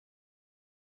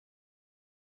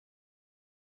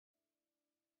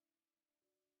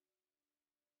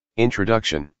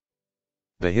Introduction.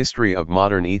 The history of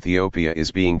modern Ethiopia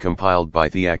is being compiled by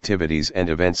the activities and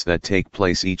events that take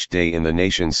place each day in the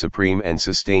nation's supreme and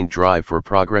sustained drive for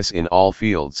progress in all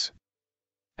fields.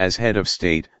 As head of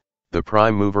state, the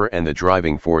prime mover and the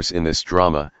driving force in this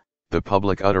drama, the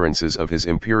public utterances of His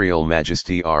Imperial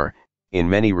Majesty are, in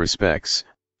many respects,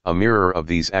 a mirror of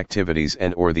these activities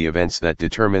and/or the events that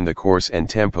determine the course and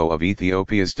tempo of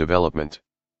Ethiopia's development.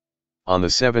 On the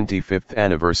 75th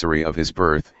anniversary of his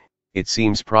birth, it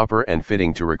seems proper and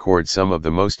fitting to record some of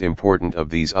the most important of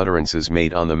these utterances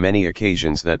made on the many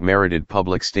occasions that merited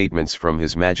public statements from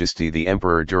His Majesty the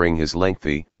Emperor during his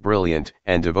lengthy, brilliant,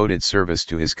 and devoted service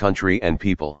to his country and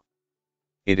people.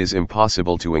 It is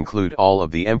impossible to include all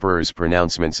of the Emperor's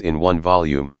pronouncements in one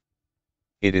volume.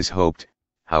 It is hoped,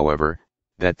 however,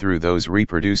 that through those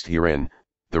reproduced herein,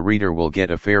 the reader will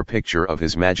get a fair picture of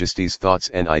His Majesty's thoughts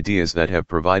and ideas that have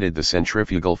provided the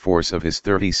centrifugal force of his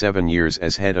 37 years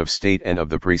as head of state and of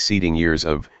the preceding years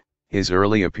of his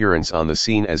early appearance on the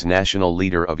scene as national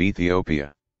leader of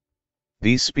Ethiopia.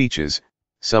 These speeches,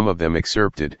 some of them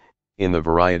excerpted, in the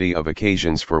variety of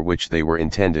occasions for which they were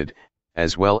intended,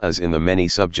 as well as in the many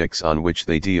subjects on which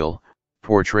they deal,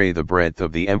 portray the breadth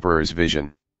of the Emperor's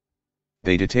vision.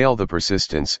 They detail the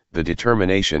persistence, the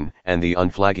determination, and the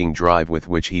unflagging drive with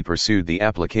which he pursued the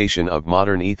application of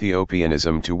modern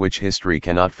Ethiopianism to which history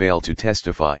cannot fail to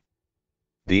testify.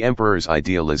 The Emperor's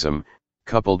idealism,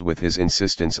 coupled with his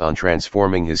insistence on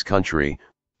transforming his country,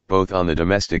 both on the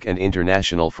domestic and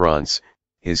international fronts,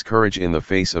 his courage in the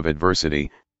face of adversity,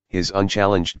 his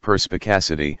unchallenged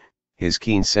perspicacity, his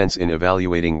keen sense in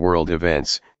evaluating world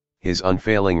events, his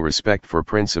unfailing respect for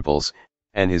principles,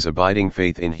 and his abiding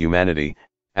faith in humanity,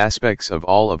 aspects of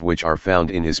all of which are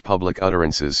found in his public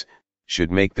utterances,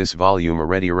 should make this volume a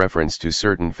ready reference to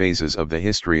certain phases of the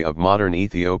history of modern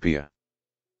Ethiopia.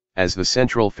 As the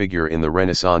central figure in the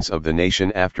renaissance of the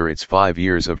nation after its 5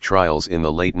 years of trials in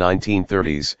the late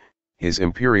 1930s, His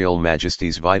Imperial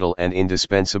Majesty's vital and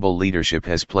indispensable leadership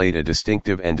has played a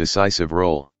distinctive and decisive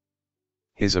role.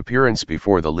 His appearance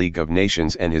before the League of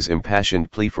Nations and his impassioned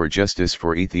plea for justice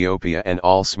for Ethiopia and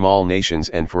all small nations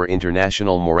and for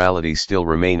international morality still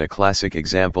remain a classic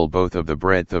example both of the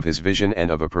breadth of his vision and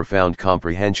of a profound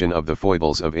comprehension of the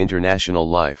foibles of international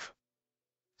life.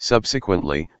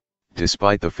 Subsequently,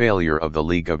 despite the failure of the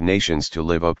League of Nations to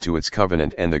live up to its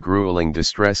covenant and the grueling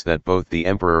distress that both the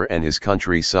Emperor and his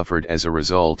country suffered as a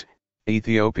result,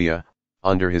 Ethiopia,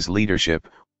 under his leadership,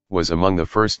 was among the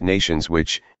first nations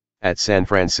which, at San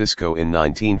Francisco in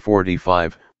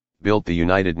 1945, built the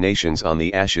United Nations on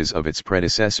the ashes of its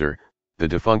predecessor, the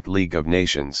defunct League of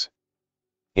Nations.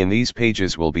 In these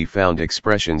pages will be found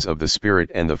expressions of the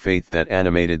spirit and the faith that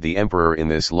animated the Emperor in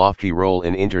this lofty role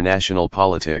in international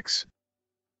politics.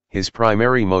 His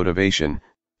primary motivation,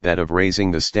 that of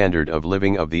raising the standard of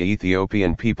living of the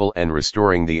Ethiopian people and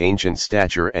restoring the ancient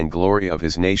stature and glory of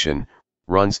his nation,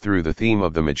 runs through the theme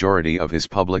of the majority of his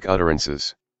public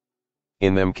utterances.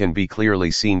 In them can be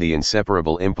clearly seen the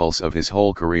inseparable impulse of his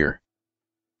whole career.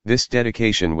 This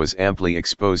dedication was amply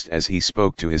exposed as he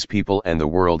spoke to his people and the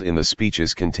world in the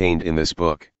speeches contained in this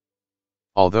book.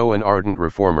 Although an ardent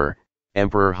reformer,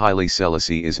 Emperor Haile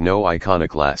Selassie is no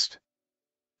iconoclast.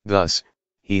 Thus,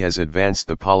 he has advanced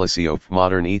the policy of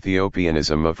modern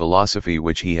Ethiopianism, a philosophy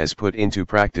which he has put into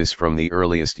practice from the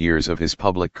earliest years of his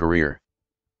public career.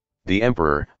 The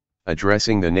Emperor,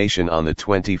 addressing the nation on the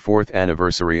 24th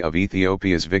anniversary of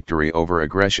Ethiopia's victory over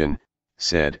aggression,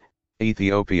 said,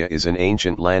 "Ethiopia is an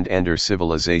ancient land and her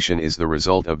civilization is the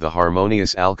result of the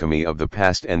harmonious alchemy of the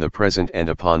past and the present and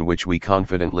upon which we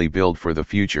confidently build for the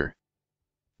future.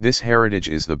 This heritage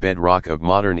is the bedrock of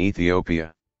modern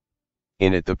Ethiopia.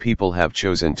 In it the people have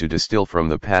chosen to distill from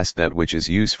the past that which is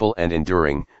useful and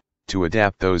enduring, to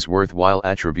adapt those worthwhile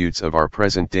attributes of our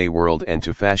present-day world and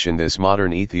to fashion this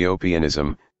modern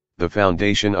Ethiopianism, the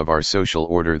foundation of our social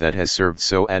order that has served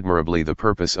so admirably the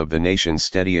purpose of the nation's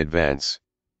steady advance."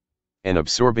 An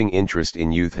absorbing interest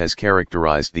in youth has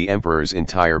characterized the Emperor's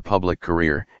entire public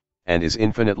career, and is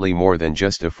infinitely more than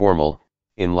just a formal,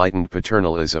 enlightened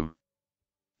paternalism.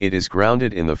 It is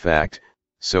grounded in the fact,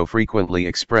 so frequently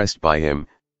expressed by him,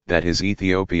 that his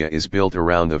Ethiopia is built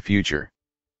around the future.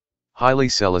 Haile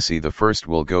Selassie I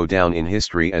will go down in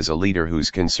history as a leader whose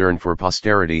concern for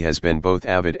posterity has been both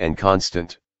avid and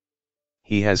constant.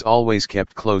 He has always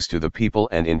kept close to the people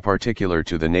and in particular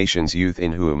to the nation's youth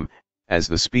in whom, as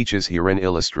the speeches herein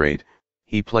illustrate,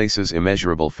 he places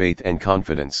immeasurable faith and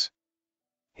confidence.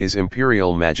 His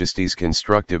Imperial Majesty's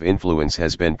constructive influence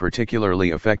has been particularly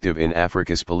effective in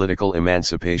Africa's political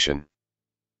emancipation.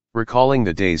 Recalling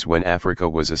the days when Africa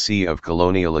was a sea of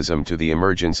colonialism to the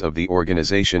emergence of the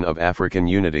Organization of African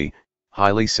Unity,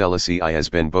 Haile Selassie I has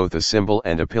been both a symbol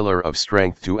and a pillar of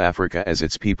strength to Africa as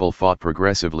its people fought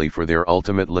progressively for their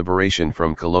ultimate liberation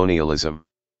from colonialism.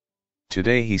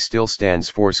 Today he still stands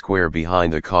foursquare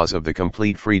behind the cause of the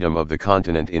complete freedom of the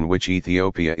continent in which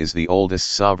Ethiopia is the oldest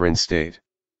sovereign state.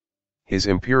 His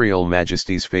Imperial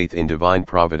Majesty's faith in divine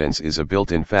providence is a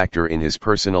built-in factor in his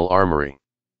personal armory.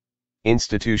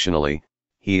 Institutionally,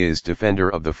 he is defender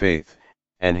of the faith,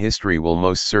 and history will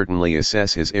most certainly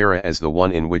assess his era as the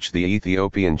one in which the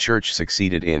Ethiopian Church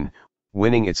succeeded in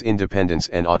winning its independence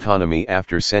and autonomy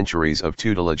after centuries of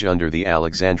tutelage under the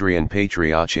Alexandrian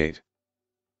Patriarchate.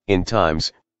 In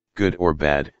times, good or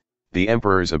bad, the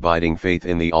emperor's abiding faith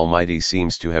in the Almighty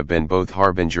seems to have been both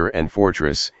harbinger and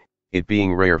fortress, it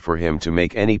being rare for him to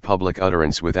make any public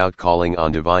utterance without calling on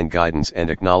divine guidance and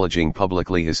acknowledging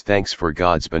publicly his thanks for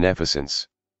God's beneficence.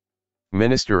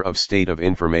 Minister of State of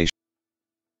Information.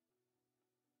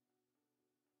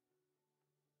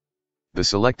 The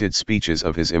selected speeches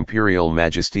of His Imperial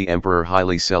Majesty Emperor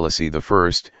Haile Selassie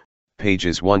I,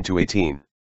 pages 1 to 18.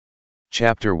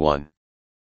 Chapter 1.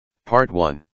 Part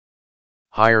 1.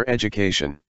 Higher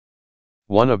Education.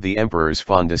 One of the emperor's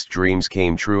fondest dreams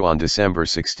came true on December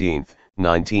 16,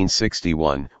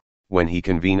 1961, when he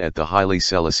convened at the Haile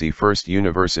Selassie First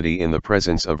University in the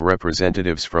presence of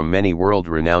representatives from many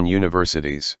world-renowned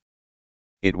universities.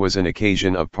 It was an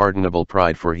occasion of pardonable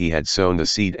pride, for he had sown the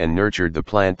seed and nurtured the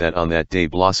plant that on that day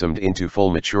blossomed into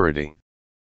full maturity.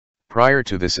 Prior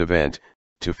to this event,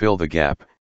 to fill the gap,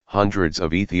 hundreds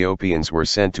of Ethiopians were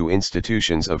sent to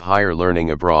institutions of higher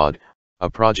learning abroad, a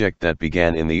project that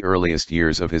began in the earliest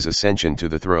years of his ascension to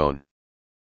the throne.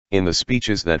 In the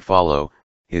speeches that follow,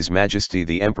 His Majesty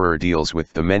the Emperor deals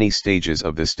with the many stages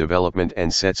of this development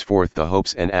and sets forth the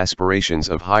hopes and aspirations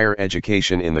of higher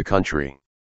education in the country.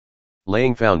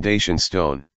 Laying foundation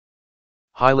stone.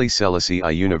 Haile Selassie I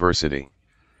University.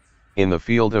 In the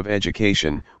field of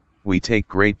education, we take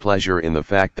great pleasure in the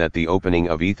fact that the opening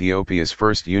of Ethiopia's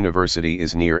first university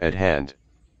is near at hand.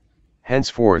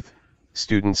 Henceforth,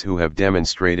 students who have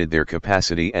demonstrated their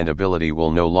capacity and ability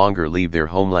will no longer leave their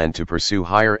homeland to pursue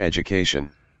higher education.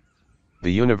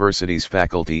 The university's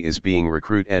faculty is being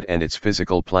recruited and its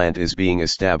physical plant is being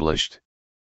established.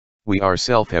 We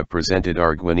ourselves have presented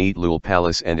our Gwinnett Lul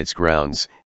Palace and its grounds,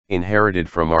 inherited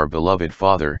from our beloved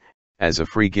father, as a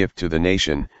free gift to the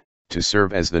nation, to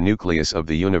serve as the nucleus of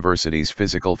the university's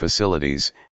physical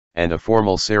facilities, and a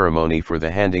formal ceremony for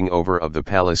the handing over of the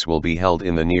palace will be held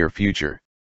in the near future.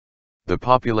 The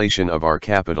population of our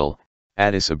capital,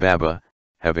 Addis Ababa,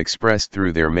 have expressed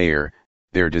through their mayor,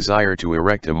 their desire to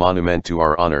erect a monument to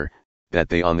our honor, that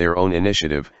they on their own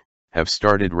initiative, have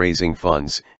started raising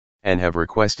funds, and have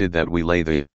requested that we lay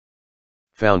the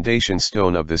foundation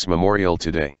stone of this memorial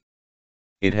today.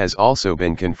 It has also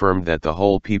been confirmed that the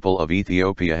whole people of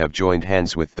Ethiopia have joined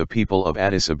hands with the people of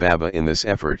Addis Ababa in this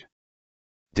effort.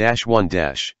 1.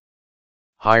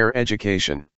 Higher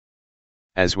education.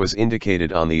 As was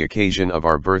indicated on the occasion of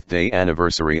our birthday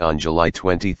anniversary on July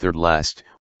 23 last,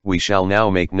 we shall now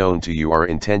make known to you our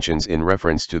intentions in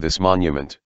reference to this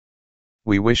monument.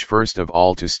 We wish first of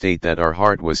all to state that our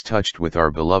heart was touched with our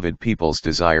beloved people's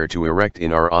desire to erect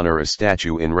in our honor a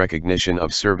statue in recognition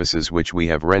of services which we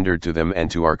have rendered to them and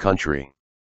to our country.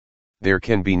 There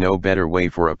can be no better way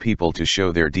for a people to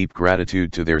show their deep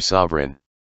gratitude to their sovereign.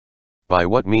 By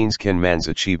what means can man's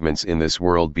achievements in this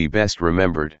world be best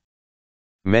remembered?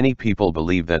 Many people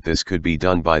believe that this could be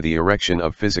done by the erection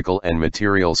of physical and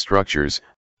material structures,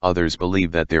 others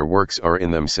believe that their works are in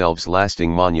themselves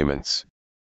lasting monuments.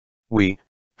 We,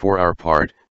 for our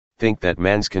part, think that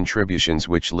man's contributions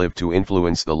which live to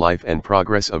influence the life and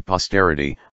progress of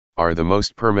posterity, are the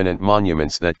most permanent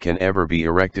monuments that can ever be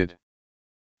erected.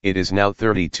 It is now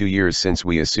 32 years since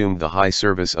we assumed the high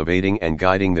service of aiding and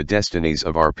guiding the destinies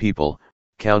of our people,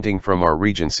 counting from our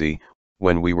regency,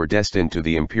 when we were destined to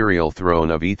the imperial throne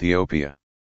of Ethiopia.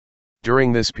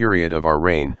 During this period of our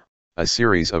reign, a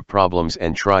series of problems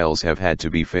and trials have had to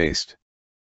be faced.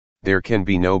 There can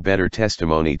be no better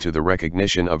testimony to the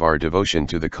recognition of our devotion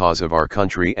to the cause of our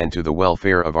country and to the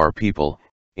welfare of our people,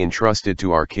 entrusted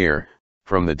to our care,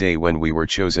 from the day when we were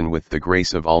chosen with the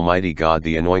grace of Almighty God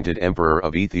the anointed Emperor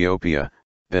of Ethiopia,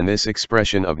 than this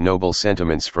expression of noble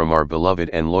sentiments from our beloved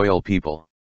and loyal people.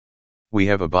 We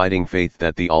have abiding faith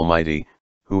that the Almighty,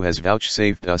 who has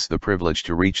vouchsafed us the privilege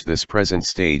to reach this present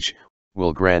stage,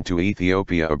 will grant to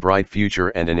Ethiopia a bright future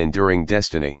and an enduring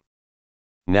destiny.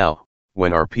 Now,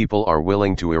 when our people are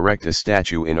willing to erect a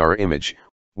statue in our image,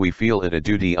 we feel it a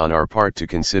duty on our part to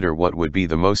consider what would be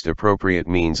the most appropriate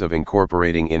means of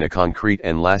incorporating in a concrete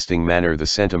and lasting manner the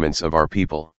sentiments of our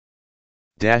people.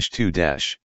 2.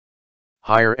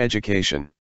 Higher education.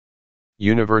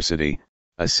 University,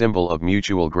 a symbol of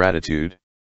mutual gratitude.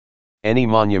 Any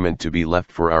monument to be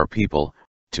left for our people,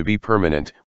 to be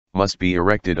permanent, must be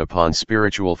erected upon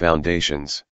spiritual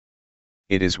foundations.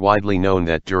 It is widely known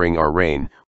that during our reign,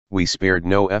 we spared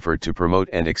no effort to promote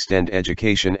and extend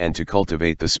education and to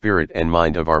cultivate the spirit and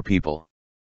mind of our people.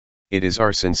 It is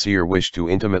our sincere wish to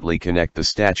intimately connect the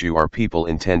statue our people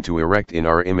intend to erect in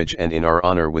our image and in our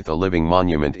honor with a living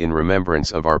monument in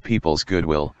remembrance of our people's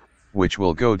goodwill, which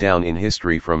will go down in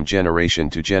history from generation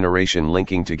to generation,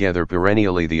 linking together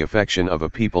perennially the affection of a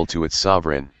people to its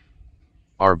sovereign.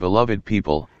 Our beloved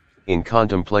people, in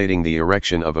contemplating the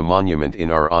erection of a monument in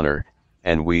our honor,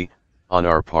 and we, on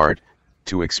our part,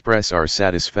 to express our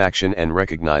satisfaction and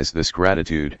recognize this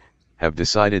gratitude, have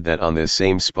decided that on this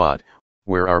same spot,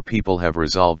 where our people have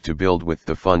resolved to build with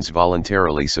the funds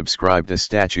voluntarily subscribed a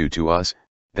statue to us,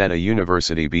 that a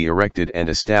university be erected and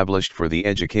established for the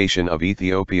education of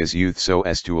Ethiopia's youth so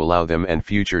as to allow them and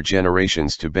future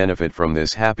generations to benefit from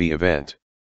this happy event.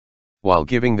 While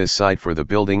giving this site for the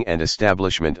building and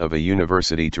establishment of a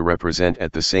university to represent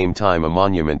at the same time a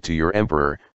monument to your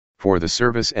emperor, for the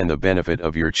service and the benefit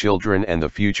of your children and the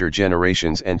future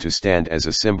generations, and to stand as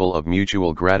a symbol of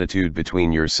mutual gratitude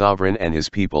between your sovereign and his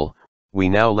people, we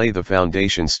now lay the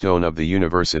foundation stone of the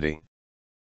university.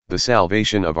 The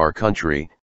salvation of our country,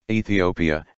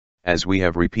 Ethiopia, as we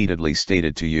have repeatedly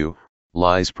stated to you,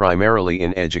 lies primarily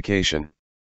in education.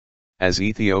 As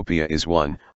Ethiopia is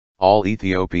one, all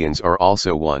Ethiopians are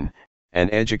also one,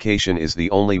 and education is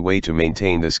the only way to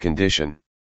maintain this condition.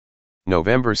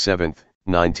 November 7,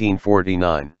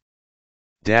 1949.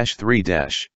 3.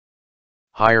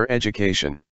 Higher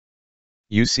education.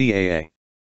 UCAA.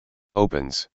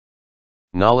 Opens.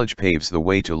 Knowledge paves the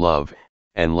way to love,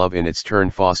 and love in its turn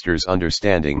fosters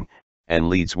understanding, and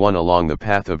leads one along the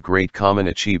path of great common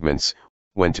achievements,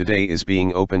 when today is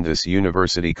being opened this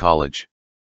university college.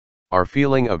 Our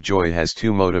feeling of joy has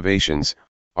two motivations,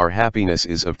 our happiness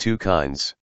is of two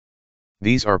kinds.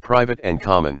 These are private and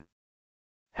common.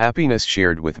 Happiness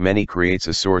shared with many creates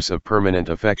a source of permanent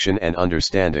affection and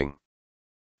understanding.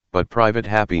 But private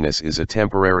happiness is a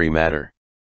temporary matter.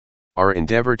 Our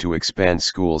endeavor to expand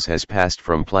schools has passed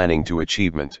from planning to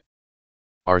achievement.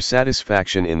 Our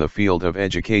satisfaction in the field of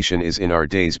education is in our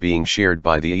days being shared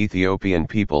by the Ethiopian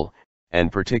people,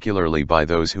 and particularly by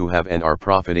those who have and are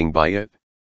profiting by it.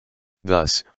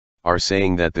 Thus, our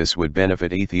saying that this would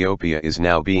benefit Ethiopia is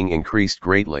now being increased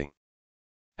greatly.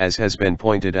 As has been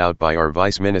pointed out by our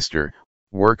Vice Minister,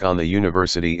 work on the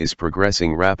university is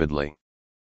progressing rapidly.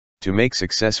 To make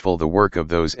successful the work of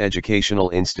those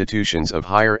educational institutions of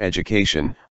higher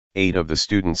education, aid of the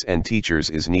students and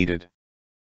teachers is needed.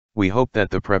 We hope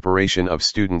that the preparation of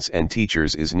students and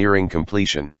teachers is nearing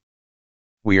completion.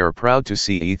 We are proud to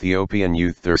see Ethiopian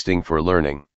youth thirsting for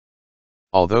learning.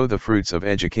 Although the fruits of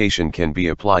education can be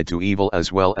applied to evil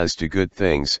as well as to good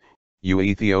things, you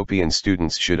Ethiopian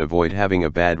students should avoid having a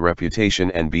bad reputation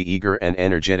and be eager and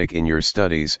energetic in your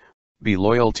studies, be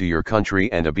loyal to your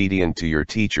country and obedient to your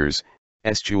teachers,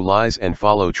 eschew lies and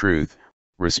follow truth,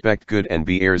 respect good and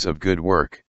be heirs of good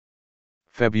work.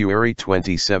 February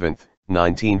 27,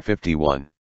 1951.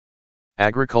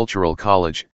 Agricultural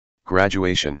College,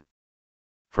 graduation.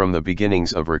 From the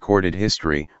beginnings of recorded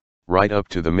history, right up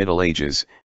to the Middle Ages,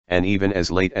 and even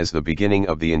as late as the beginning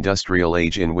of the industrial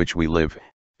age in which we live,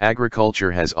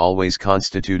 agriculture has always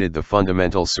constituted the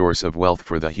fundamental source of wealth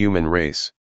for the human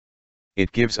race.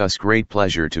 It gives us great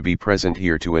pleasure to be present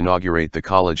here to inaugurate the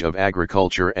College of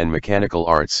Agriculture and Mechanical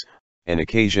Arts, an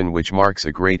occasion which marks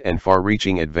a great and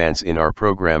far-reaching advance in our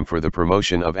program for the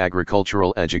promotion of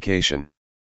agricultural education.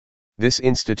 This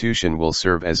institution will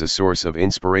serve as a source of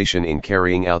inspiration in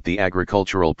carrying out the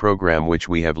agricultural program which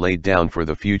we have laid down for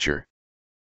the future.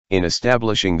 In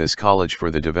establishing this college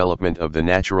for the development of the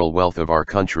natural wealth of our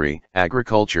country,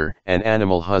 agriculture and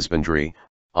animal husbandry,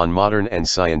 on modern and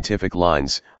scientific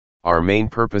lines, our main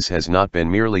purpose has not been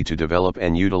merely to develop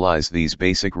and utilize these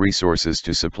basic resources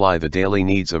to supply the daily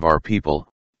needs of our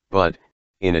people, but,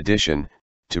 in addition,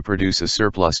 to produce a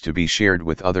surplus to be shared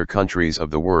with other countries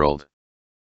of the world.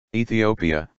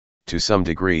 Ethiopia, to some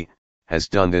degree, has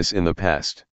done this in the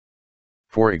past.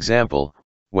 For example,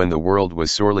 when the world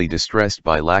was sorely distressed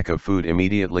by lack of food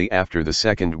immediately after the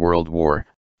Second World War,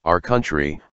 our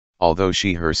country, although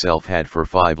she herself had for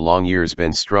 5 long years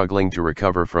been struggling to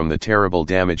recover from the terrible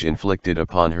damage inflicted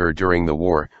upon her during the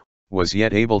war, was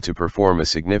yet able to perform a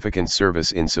significant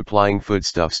service in supplying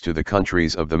foodstuffs to the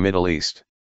countries of the Middle East.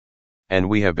 And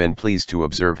we have been pleased to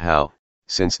observe how,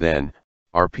 since then,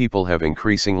 our people have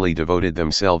increasingly devoted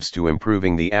themselves to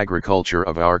improving the agriculture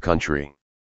of our country.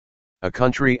 A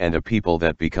country and a people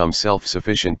that become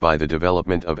self-sufficient by the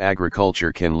development of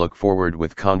agriculture can look forward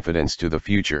with confidence to the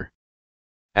future.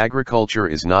 Agriculture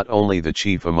is not only the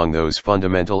chief among those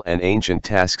fundamental and ancient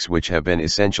tasks which have been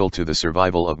essential to the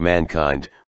survival of mankind,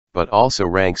 but also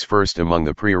ranks first among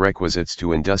the prerequisites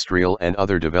to industrial and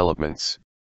other developments.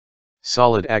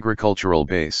 Solid agricultural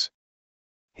base.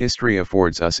 History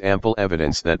affords us ample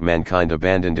evidence that mankind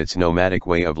abandoned its nomadic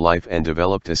way of life and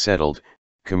developed a settled,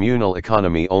 communal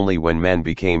economy only when man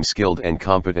became skilled and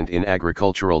competent in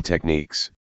agricultural techniques.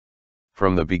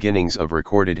 From the beginnings of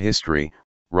recorded history,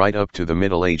 right up to the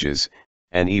Middle Ages,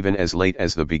 and even as late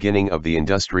as the beginning of the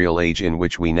industrial age in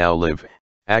which we now live,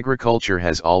 agriculture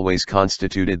has always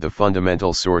constituted the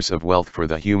fundamental source of wealth for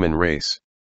the human race.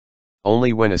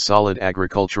 Only when a solid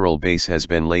agricultural base has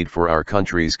been laid for our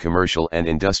country's commercial and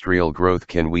industrial growth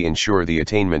can we ensure the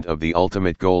attainment of the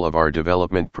ultimate goal of our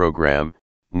development program,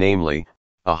 namely,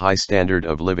 a high standard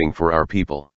of living for our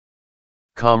people.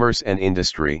 Commerce and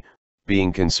industry,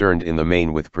 being concerned in the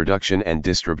main with production and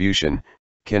distribution,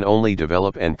 can only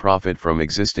develop and profit from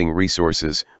existing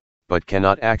resources, but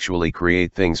cannot actually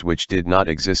create things which did not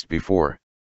exist before.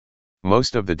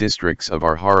 Most of the districts of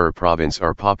our Haile province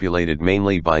are populated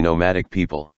mainly by nomadic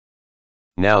people.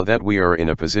 Now that we are in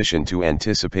a position to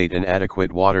anticipate an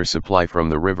adequate water supply from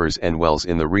the rivers and wells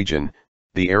in the region,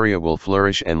 the area will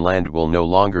flourish and land will no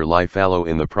longer lie fallow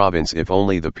in the province if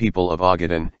only the people of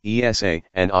Ogaden, ESA,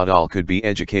 and Adal could be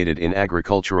educated in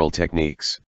agricultural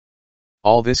techniques.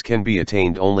 All this can be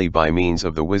attained only by means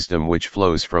of the wisdom which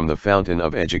flows from the fountain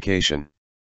of education.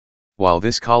 While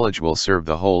this college will serve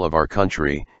the whole of our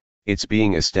country, its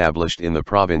being established in the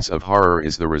province of Haile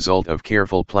is the result of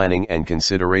careful planning and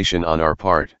consideration on our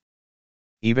part.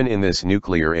 Even in this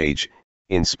nuclear age,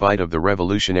 in spite of the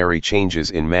revolutionary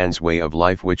changes in man's way of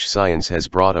life which science has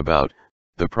brought about,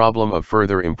 the problem of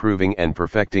further improving and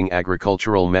perfecting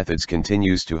agricultural methods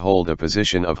continues to hold a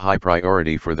position of high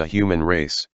priority for the human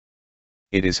race.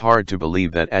 It is hard to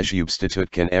believe that a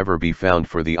substitute can ever be found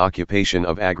for the occupation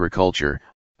of agriculture,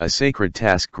 a sacred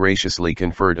task graciously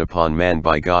conferred upon man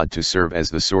by God to serve as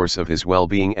the source of his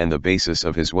well-being and the basis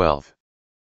of his wealth.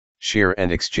 Share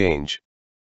and exchange.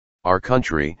 Our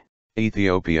country,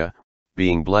 Ethiopia,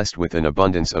 being blessed with an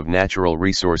abundance of natural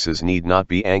resources, need not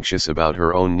be anxious about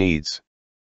her own needs.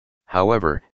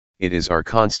 However, it is our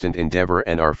constant endeavor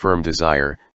and our firm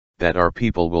desire, that our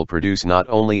people will produce not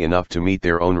only enough to meet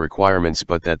their own requirements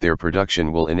but that their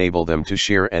production will enable them to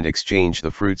share and exchange the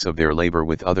fruits of their labor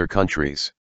with other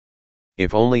countries.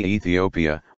 If only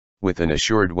Ethiopia, with an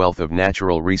assured wealth of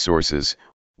natural resources,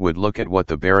 would look at what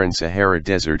the barren Sahara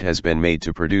Desert has been made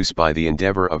to produce by the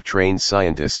endeavor of trained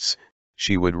scientists,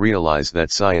 she would realize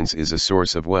that science is a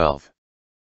source of wealth.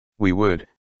 We would,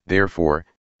 therefore,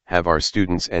 have our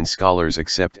students and scholars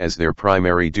accept as their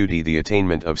primary duty the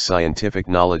attainment of scientific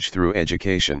knowledge through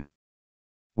education.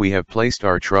 We have placed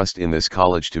our trust in this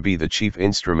college to be the chief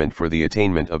instrument for the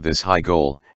attainment of this high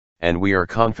goal, and we are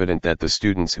confident that the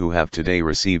students who have today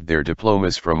received their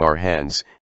diplomas from our hands,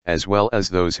 as well as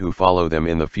those who follow them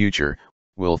in the future,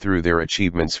 will through their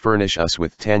achievements furnish us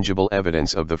with tangible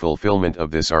evidence of the fulfillment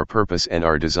of this our purpose and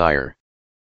our desire.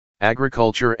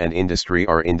 Agriculture and industry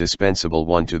are indispensable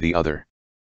one to the other.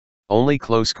 Only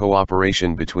close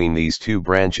cooperation between these two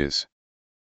branches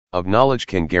of knowledge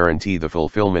can guarantee the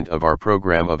fulfillment of our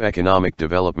program of economic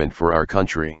development for our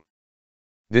country.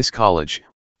 This college,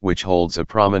 which holds a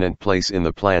prominent place in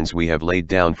the plans we have laid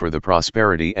down for the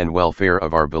prosperity and welfare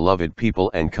of our beloved people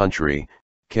and country,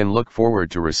 can look forward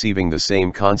to receiving the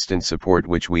same constant support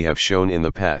which we have shown in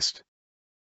the past.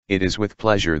 It is with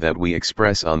pleasure that we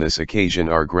express on this occasion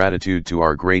our gratitude to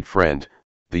our great friend,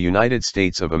 the United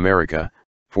States of America,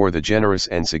 for the generous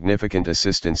and significant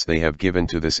assistance they have given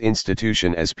to this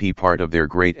institution as part of their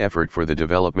great effort for the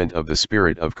development of the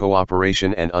spirit of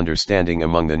cooperation and understanding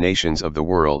among the nations of the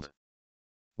world.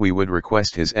 We would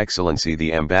request His Excellency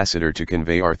the Ambassador to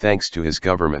convey our thanks to his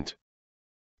government.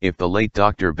 If the late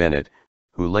Dr. Bennett,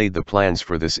 who laid the plans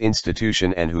for this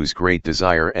institution and whose great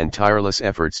desire and tireless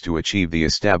efforts to achieve the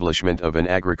establishment of an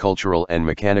agricultural and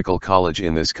mechanical college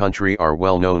in this country are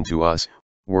well known to us,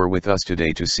 were with us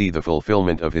today to see the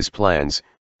fulfillment of his plans,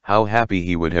 how happy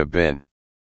he would have been.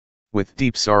 With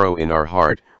deep sorrow in our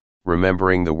heart,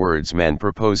 remembering the words man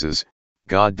proposes,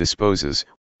 God disposes,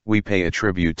 we pay a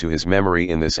tribute to his memory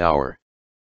in this hour.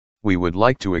 We would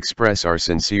like to express our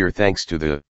sincere thanks to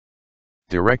the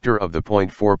Director of the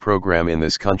Point 4 program in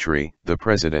this country, the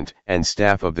President and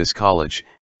staff of this college,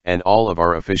 and all of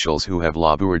our officials who have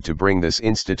labored to bring this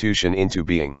institution into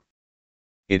being.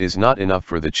 It is not enough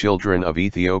for the children of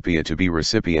Ethiopia to be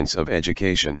recipients of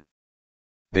education.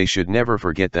 They should never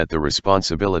forget that the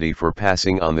responsibility for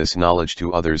passing on this knowledge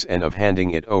to others and of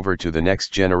handing it over to the next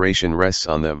generation rests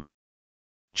on them.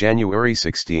 January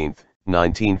 16,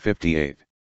 1958.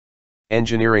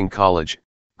 Engineering College,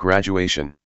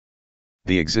 Graduation.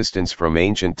 The existence from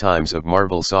ancient times of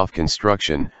marvels of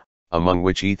construction, among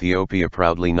which Ethiopia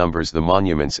proudly numbers the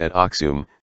monuments at Aksum,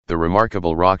 the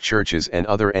remarkable rock churches and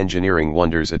other engineering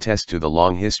wonders attest to the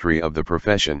long history of the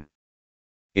profession.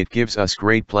 It gives us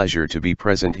great pleasure to be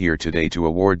present here today to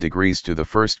award degrees to the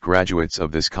first graduates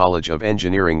of this College of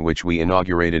Engineering, which we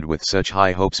inaugurated with such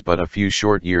high hopes but a few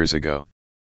short years ago.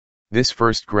 This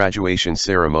first graduation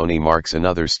ceremony marks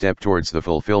another step towards the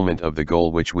fulfillment of the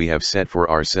goal which we have set for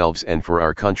ourselves and for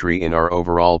our country in our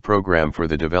overall program for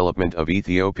the development of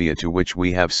Ethiopia, to which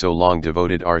we have so long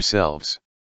devoted ourselves.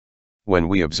 When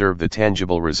we observe the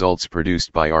tangible results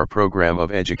produced by our program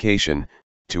of education,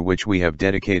 to which we have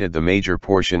dedicated the major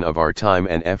portion of our time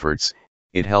and efforts,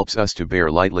 it helps us to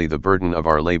bear lightly the burden of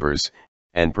our labors,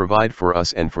 and provide for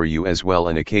us and for you as well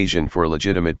an occasion for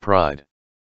legitimate pride.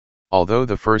 Although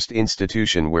the first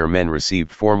institution where men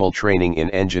received formal training in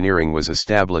engineering was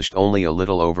established only a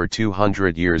little over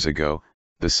 200 years ago,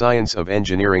 the science of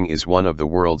engineering is one of the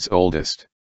world's oldest.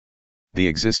 The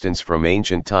existence from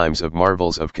ancient times of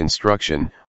marvels of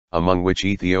construction, among which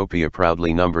Ethiopia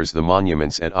proudly numbers the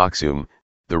monuments at Aksum,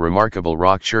 the remarkable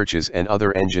rock churches and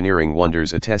other engineering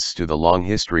wonders, attests to the long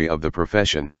history of the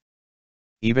profession.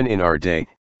 Even in our day,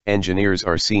 engineers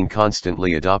are seen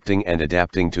constantly adopting and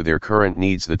adapting to their current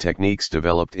needs the techniques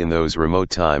developed in those remote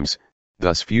times,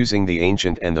 thus fusing the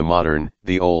ancient and the modern,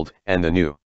 the old and the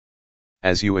new.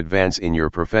 As you advance in your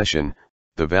profession,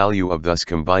 the value of thus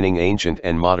combining ancient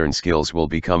and modern skills will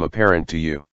become apparent to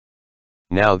you.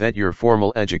 Now that your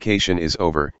formal education is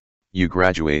over, you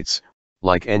graduates,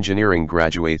 like engineering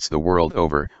graduates the world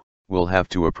over, will have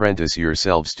to apprentice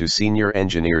yourselves to senior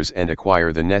engineers and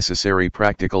acquire the necessary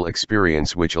practical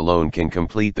experience which alone can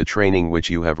complete the training which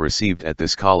you have received at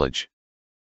this college.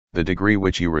 The degree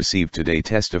which you receive today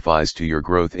testifies to your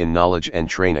growth in knowledge and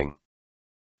training.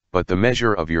 But the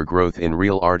measure of your growth in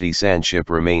real artisanship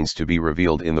remains to be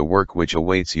revealed in the work which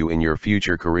awaits you in your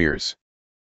future careers.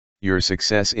 Your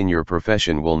success in your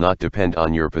profession will not depend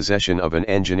on your possession of an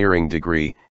engineering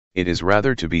degree. It is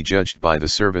rather to be judged by the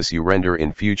service you render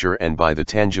in future and by the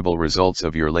tangible results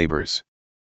of your labors.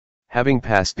 Having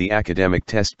passed the academic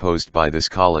test posed by this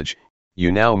college,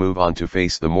 you now move on to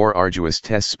face the more arduous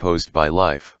tests posed by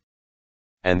life.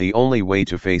 And the only way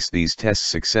to face these tests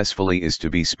successfully is to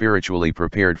be spiritually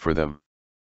prepared for them.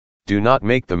 Do not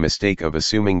make the mistake of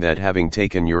assuming that having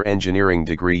taken your engineering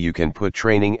degree you can put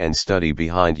training and study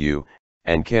behind you,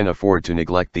 and can afford to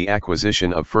neglect the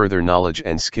acquisition of further knowledge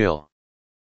and skill.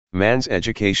 Man's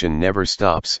education never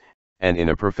stops, and in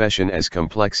a profession as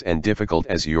complex and difficult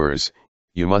as yours,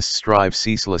 you must strive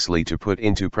ceaselessly to put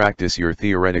into practice your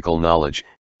theoretical knowledge,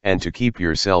 and to keep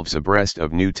yourselves abreast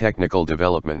of new technical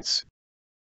developments.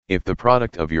 If the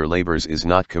product of your labors is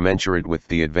not commensurate with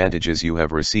the advantages you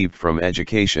have received from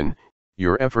education,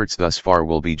 your efforts thus far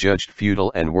will be judged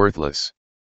futile and worthless.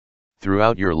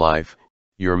 Throughout your life,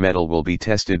 your mettle will be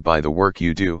tested by the work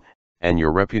you do, and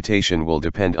your reputation will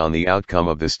depend on the outcome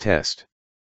of this test.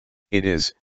 It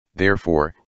is,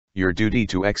 therefore, your duty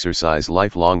to exercise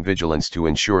lifelong vigilance to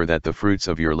ensure that the fruits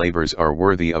of your labors are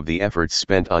worthy of the efforts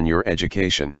spent on your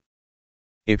education.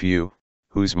 If you,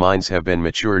 whose minds have been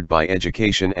matured by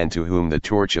education and to whom the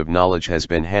torch of knowledge has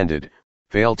been handed,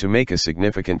 fail to make a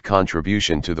significant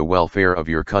contribution to the welfare of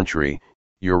your country,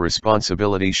 your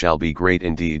responsibility shall be great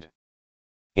indeed.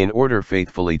 In order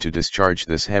faithfully to discharge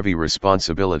this heavy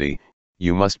responsibility,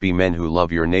 you must be men who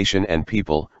love your nation and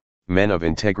people, men of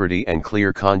integrity and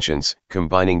clear conscience,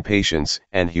 combining patience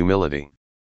and humility.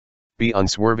 Be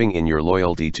unswerving in your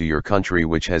loyalty to your country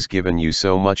which has given you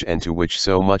so much and to which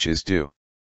so much is due.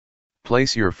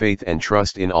 Place your faith and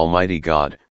trust in Almighty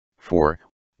God, for,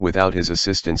 without His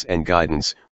assistance and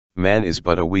guidance, man is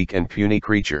but a weak and puny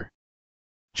creature.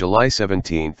 July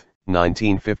 17,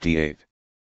 1958.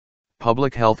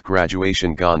 Public Health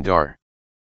Graduation GONDAR.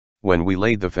 When we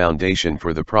laid the foundation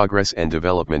for the progress and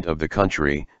development of the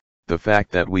country, the fact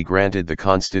that we granted the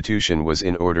Constitution was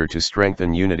in order to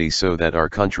strengthen unity so that our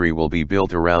country will be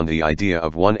built around the idea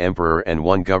of one emperor and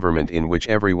one government in which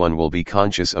everyone will be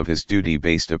conscious of his duty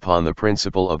based upon the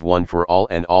principle of one for all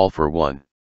and all for one.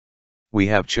 We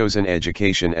have chosen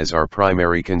education as our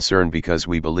primary concern because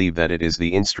we believe that it is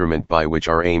the instrument by which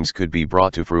our aims could be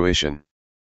brought to fruition.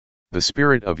 The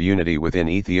spirit of unity within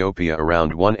Ethiopia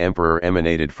around one emperor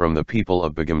emanated from the people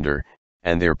of Begemder,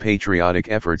 and their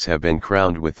patriotic efforts have been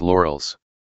crowned with laurels.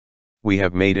 We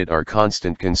have made it our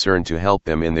constant concern to help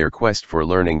them in their quest for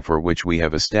learning, for which we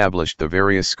have established the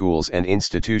various schools and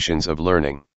institutions of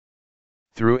learning.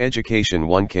 Through education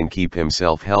one can keep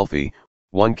himself healthy,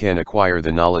 one can acquire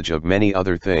the knowledge of many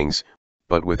other things,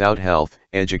 but without health,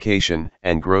 education,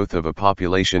 and growth of a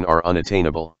population are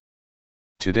unattainable.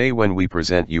 Today when we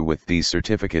present you with these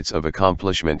certificates of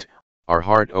accomplishment, our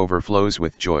heart overflows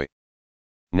with joy.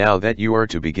 Now that you are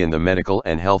to begin the medical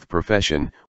and health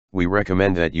profession, we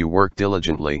recommend that you work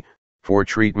diligently, for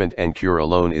treatment and cure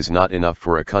alone is not enough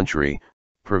for a country,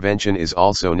 prevention is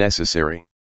also necessary.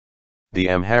 The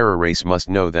Amhara race must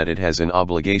know that it has an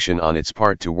obligation on its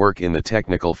part to work in the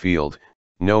technical field,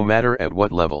 no matter at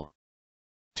what level.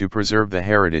 To preserve the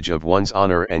heritage of one's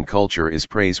honor and culture is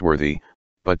praiseworthy,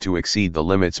 but to exceed the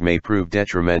limits may prove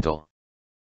detrimental.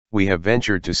 We have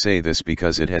ventured to say this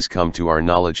because it has come to our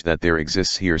knowledge that there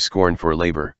exists here scorn for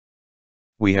labor.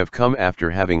 We have come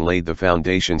after having laid the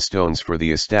foundation stones for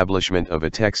the establishment of a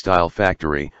textile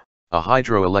factory, a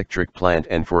hydroelectric plant,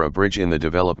 and for a bridge in the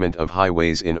development of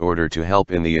highways in order to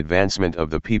help in the advancement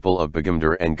of the people of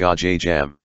Begemder and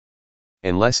Gajajam.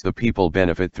 Unless the people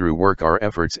benefit through work, our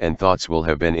efforts and thoughts will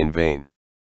have been in vain.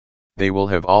 They will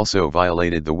have also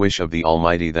violated the wish of the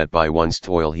Almighty that by one's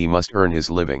toil he must earn his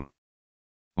living.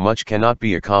 Much cannot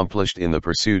be accomplished in the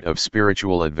pursuit of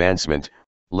spiritual advancement,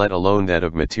 let alone that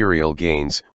of material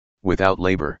gains, without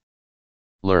labor.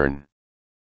 Learn.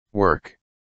 Work.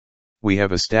 We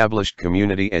have established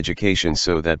community education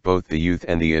so that both the youth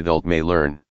and the adult may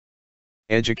learn.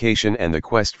 Education and the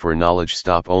quest for knowledge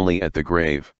stop only at the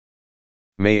grave.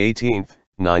 May 18,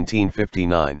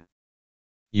 1959.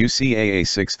 UCAA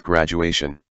 6th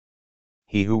graduation.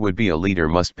 He who would be a leader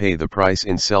must pay the price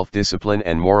in self-discipline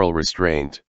and moral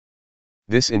restraint.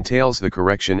 This entails the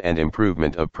correction and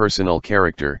improvement of personal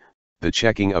character, the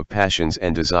checking of passions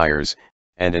and desires,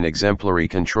 and an exemplary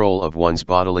control of one's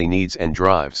bodily needs and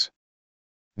drives.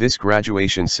 This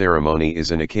graduation ceremony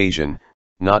is an occasion,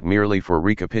 not merely for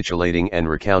recapitulating and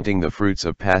recounting the fruits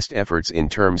of past efforts in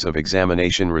terms of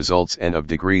examination results and of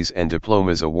degrees and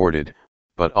diplomas awarded,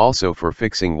 but also for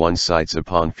fixing one's sights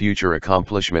upon future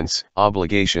accomplishments,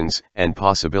 obligations, and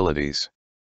possibilities.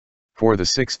 For the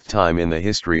 6th time in the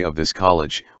history of this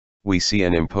college, we see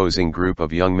an imposing group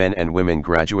of young men and women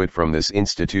graduate from this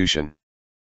institution.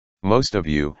 Most of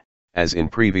you, as in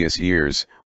previous years,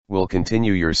 will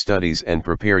continue your studies and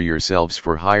prepare yourselves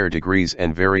for higher degrees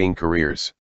and varying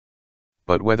careers.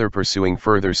 But whether pursuing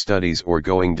further studies or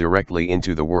going directly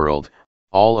into the world,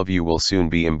 all of you will soon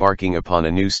be embarking upon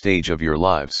a new stage of your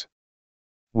lives.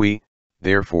 We,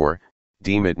 therefore,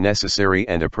 deem it necessary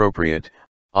and appropriate,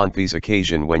 on this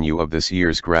occasion when you of this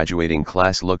year's graduating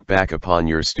class look back upon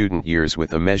your student years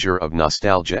with a measure of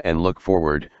nostalgia and look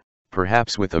forward,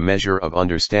 perhaps with a measure of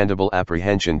understandable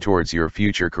apprehension towards your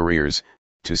future careers,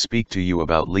 to speak to you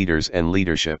about leaders and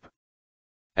leadership.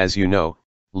 As you know,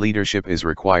 leadership is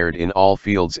required in all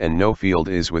fields and no field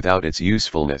is without its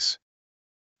usefulness.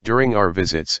 During our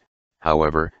visits,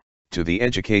 however, to the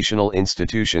educational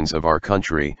institutions of our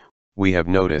country, we have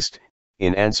noticed,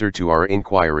 in answer to our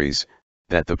inquiries,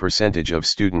 that the percentage of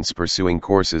students pursuing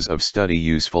courses of study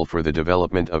useful for the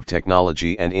development of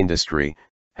technology and industry,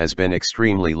 has been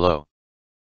extremely low.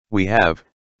 We have,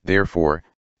 therefore,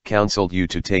 counseled you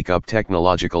to take up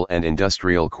technological and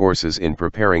industrial courses in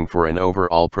preparing for an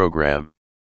overall program.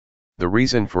 The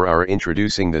reason for our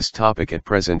introducing this topic at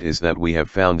present is that we have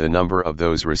found the number of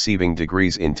those receiving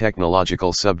degrees in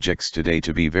technological subjects today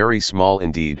to be very small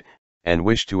indeed, and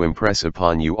wish to impress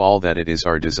upon you all that it is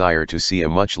our desire to see a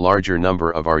much larger number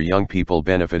of our young people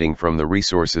benefiting from the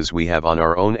resources we have on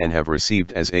our own and have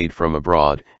received as aid from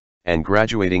abroad, and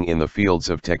graduating in the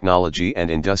fields of technology and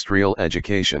industrial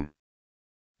education.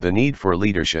 The need for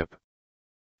leadership.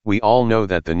 We all know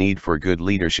that the need for good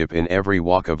leadership in every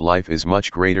walk of life is much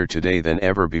greater today than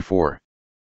ever before.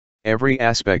 Every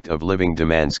aspect of living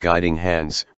demands guiding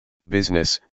hands,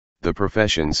 business, the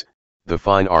professions, the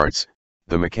fine arts,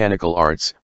 the mechanical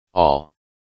arts, all.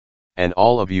 And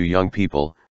all of you young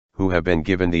people, who have been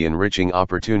given the enriching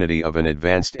opportunity of an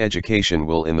advanced education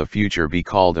will in the future be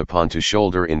called upon to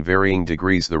shoulder in varying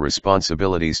degrees the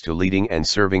responsibilities to leading and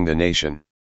serving the nation.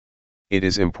 It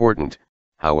is important,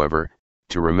 however,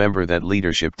 to remember that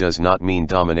leadership does not mean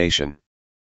domination.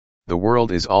 The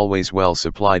world is always well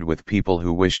supplied with people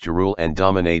who wish to rule and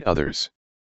dominate others.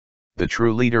 The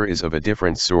true leader is of a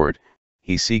different sort,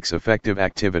 he seeks effective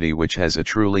activity which has a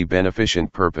truly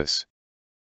beneficent purpose.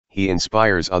 He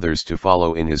inspires others to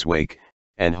follow in his wake,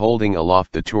 and holding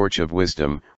aloft the torch of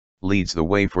wisdom, leads the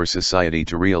way for society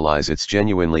to realize its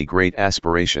genuinely great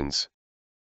aspirations.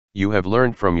 You have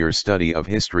learned from your study of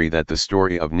history that the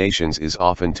story of nations is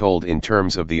often told in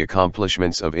terms of the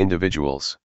accomplishments of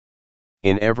individuals.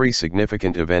 In every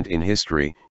significant event in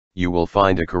history, you will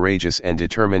find a courageous and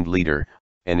determined leader,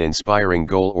 an inspiring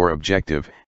goal or objective,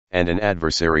 and an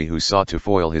adversary who sought to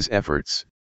foil his efforts.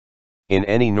 In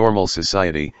any normal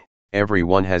society,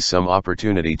 everyone has some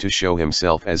opportunity to show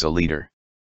himself as a leader.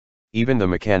 Even the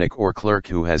mechanic or clerk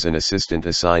who has an assistant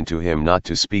assigned to him, not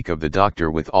to speak of the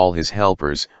doctor with all his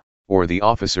helpers, or the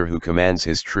officer who commands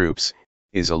his troops,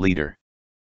 is a leader.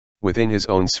 Within his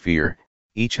own sphere,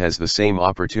 each has the same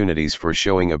opportunities for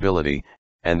showing ability,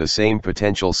 and the same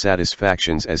potential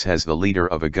satisfactions as has the leader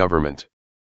of a government.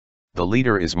 The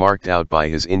leader is marked out by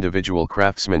his individual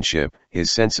craftsmanship,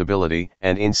 his sensibility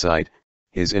and insight,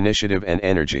 his initiative and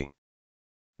energy.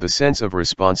 The sense of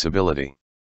responsibility.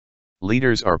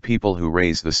 Leaders are people who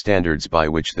raise the standards by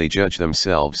which they judge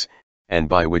themselves, and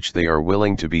by which they are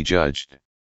willing to be judged.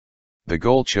 The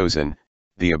goal chosen,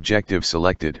 the objective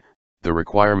selected, the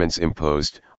requirements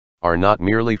imposed, are not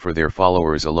merely for their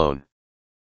followers alone.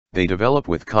 They develop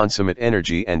with consummate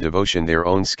energy and devotion their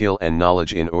own skill and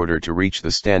knowledge in order to reach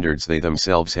the standards they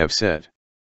themselves have set.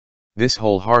 This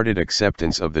wholehearted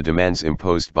acceptance of the demands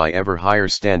imposed by ever higher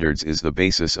standards is the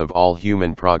basis of all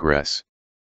human progress.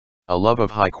 A love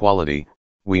of high quality,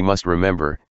 we must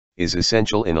remember, is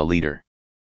essential in a leader.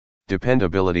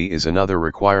 Dependability is another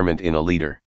requirement in a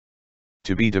leader.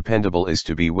 To be dependable is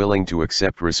to be willing to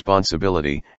accept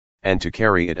responsibility, and to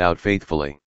carry it out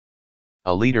faithfully.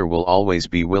 A leader will always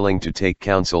be willing to take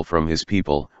counsel from his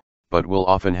people, but will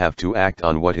often have to act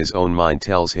on what his own mind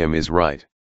tells him is right.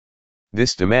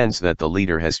 This demands that the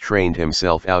leader has trained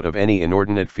himself out of any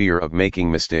inordinate fear of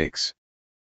making mistakes.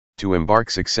 To embark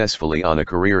successfully on a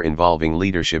career involving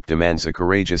leadership demands a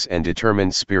courageous and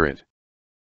determined spirit.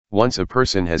 Once a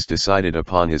person has decided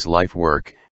upon his life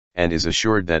work, and is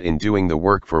assured that in doing the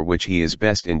work for which he is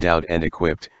best endowed and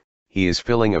equipped, he is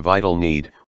filling a vital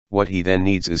need, what he then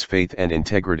needs is faith and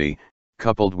integrity,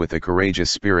 coupled with a courageous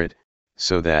spirit,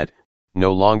 so that,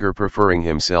 no longer preferring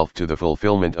himself to the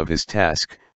fulfillment of his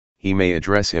task, he may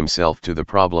address himself to the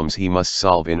problems he must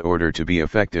solve in order to be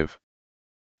effective.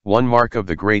 One mark of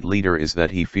the great leader is that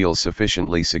he feels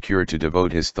sufficiently secure to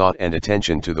devote his thought and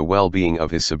attention to the well-being of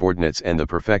his subordinates and the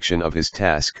perfection of his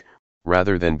task,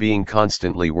 rather than being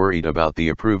constantly worried about the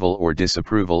approval or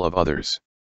disapproval of others.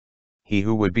 He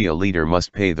who would be a leader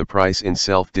must pay the price in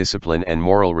self-discipline and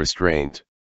moral restraint.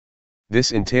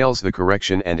 This entails the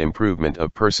correction and improvement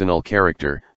of personal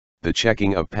character, the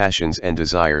checking of passions and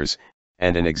desires,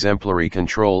 and an exemplary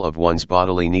control of one's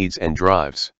bodily needs and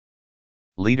drives.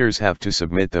 Leaders have to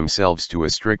submit themselves to a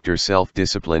stricter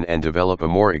self-discipline and develop a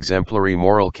more exemplary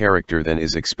moral character than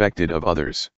is expected of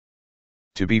others.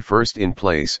 To be first in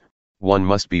place, one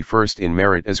must be first in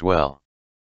merit as well.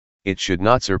 It should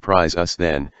not surprise us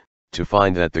then, to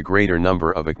find that the greater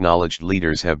number of acknowledged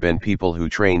leaders have been people who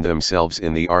trained themselves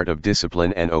in the art of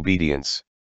discipline and obedience.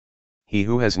 He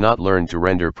who has not learned to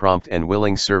render prompt and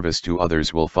willing service to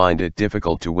others will find it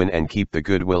difficult to win and keep the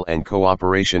goodwill and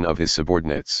cooperation of his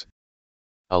subordinates.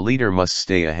 A leader must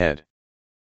stay ahead.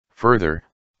 Further,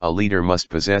 a leader must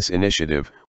possess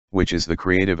initiative, which is the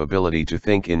creative ability to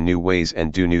think in new ways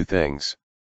and do new things.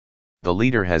 The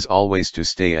leader has always to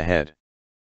stay ahead.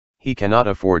 He cannot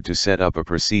afford to set up a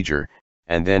procedure,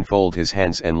 and then fold his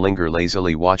hands and linger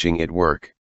lazily watching it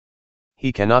work.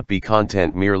 He cannot be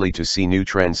content merely to see new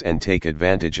trends and take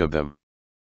advantage of them.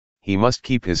 He must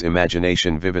keep his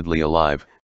imagination vividly alive,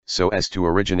 so as to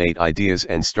originate ideas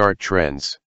and start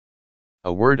trends.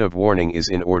 A word of warning is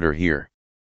in order here.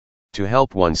 To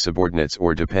help one's subordinates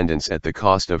or dependents at the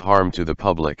cost of harm to the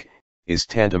public, is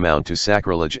tantamount to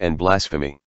sacrilege and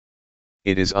blasphemy.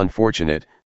 It is unfortunate,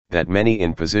 that many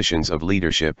in positions of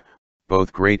leadership,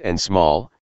 both great and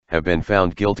small, have been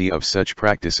found guilty of such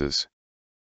practices.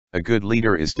 A good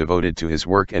leader is devoted to his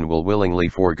work and will willingly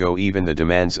forego even the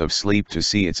demands of sleep to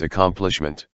see its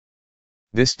accomplishment.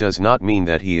 This does not mean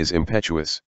that he is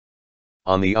impetuous.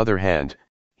 On the other hand,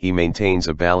 he maintains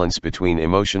a balance between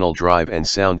emotional drive and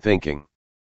sound thinking.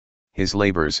 His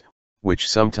labors, which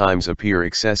sometimes appear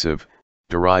excessive,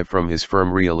 derive from his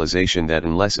firm realization that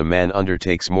unless a man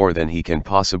undertakes more than he can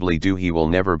possibly do, he will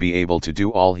never be able to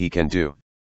do all he can do.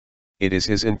 It is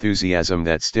his enthusiasm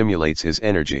that stimulates his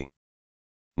energy.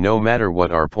 No matter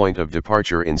what our point of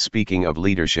departure in speaking of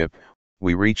leadership,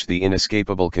 we reach the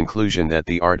inescapable conclusion that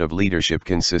the art of leadership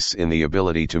consists in the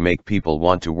ability to make people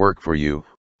want to work for you,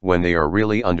 when they are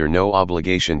really under no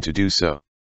obligation to do so.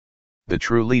 The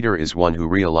true leader is one who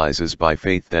realizes by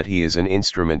faith that he is an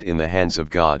instrument in the hands of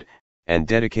God, and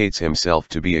dedicates himself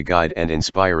to be a guide and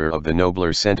inspirer of the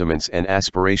nobler sentiments and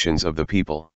aspirations of the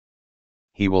people.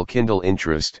 He will kindle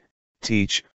interest,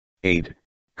 teach, aid,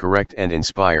 correct and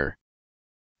inspire.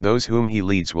 Those whom he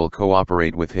leads will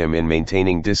cooperate with him in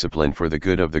maintaining discipline for the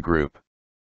good of the group.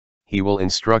 He will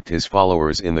instruct his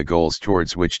followers in the goals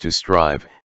towards which to strive,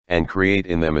 and create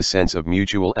in them a sense of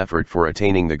mutual effort for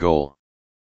attaining the goal.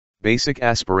 Basic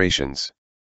aspirations.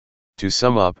 To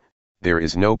sum up, there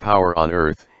is no power on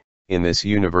earth, in this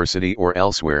university or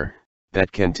elsewhere,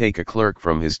 that can take a clerk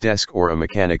from his desk or a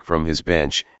mechanic from his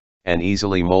bench, and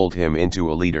easily mold him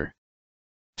into a leader.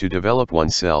 To develop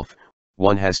oneself,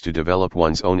 one has to develop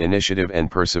one's own initiative and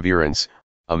perseverance,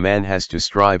 a man has to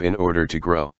strive in order to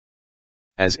grow.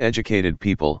 As educated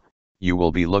people, you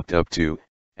will be looked up to,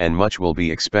 and much will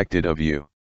be expected of you.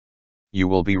 You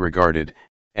will be regarded,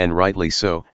 and rightly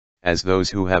so, as those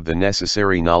who have the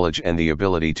necessary knowledge and the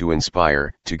ability to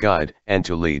inspire, to guide, and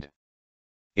to lead.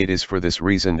 It is for this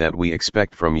reason that we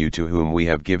expect from you, to whom we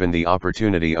have given the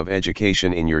opportunity of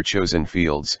education in your chosen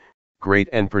fields, great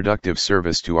and productive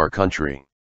service to our country.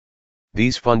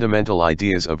 These fundamental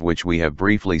ideas of which we have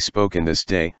briefly spoken this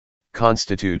day,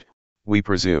 constitute, we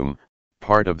presume,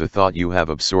 part of the thought you have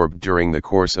absorbed during the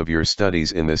course of your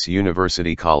studies in this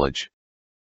university college.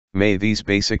 May these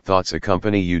basic thoughts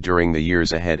accompany you during the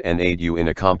years ahead and aid you in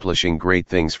accomplishing great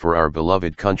things for our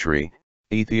beloved country,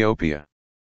 Ethiopia.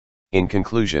 In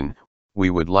conclusion, we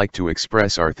would like to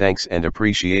express our thanks and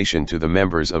appreciation to the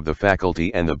members of the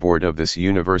faculty and the board of this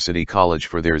university college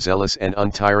for their zealous and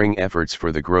untiring efforts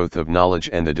for the growth of knowledge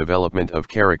and the development of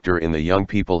character in the young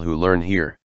people who learn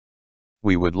here.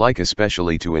 We would like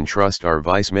especially to entrust our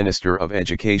Vice Minister of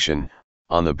Education,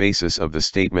 on the basis of the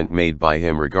statement made by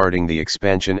him regarding the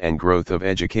expansion and growth of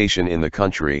education in the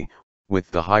country, with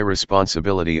the high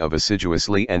responsibility of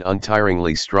assiduously and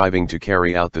untiringly striving to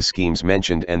carry out the schemes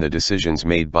mentioned and the decisions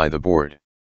made by the board.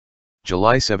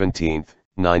 July 17,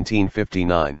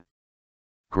 1959.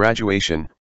 Graduation,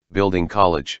 Building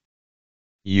College.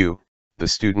 You, the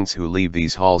students who leave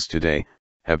these halls today,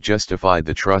 have justified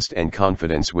the trust and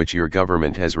confidence which your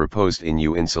government has reposed in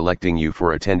you in selecting you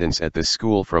for attendance at this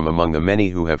school from among the many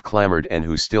who have clamored and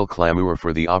who still clamor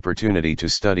for the opportunity to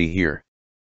study here.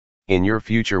 In your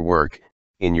future work,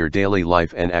 in your daily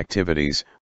life and activities,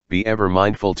 be ever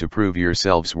mindful to prove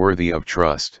yourselves worthy of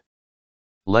trust.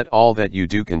 Let all that you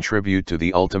do contribute to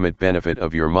the ultimate benefit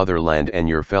of your motherland and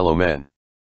your fellow men.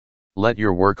 Let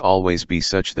your work always be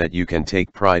such that you can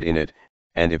take pride in it,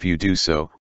 and if you do so,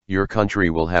 your country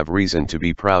will have reason to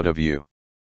be proud of you.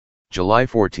 July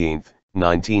 14,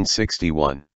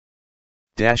 1961.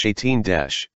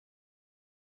 18-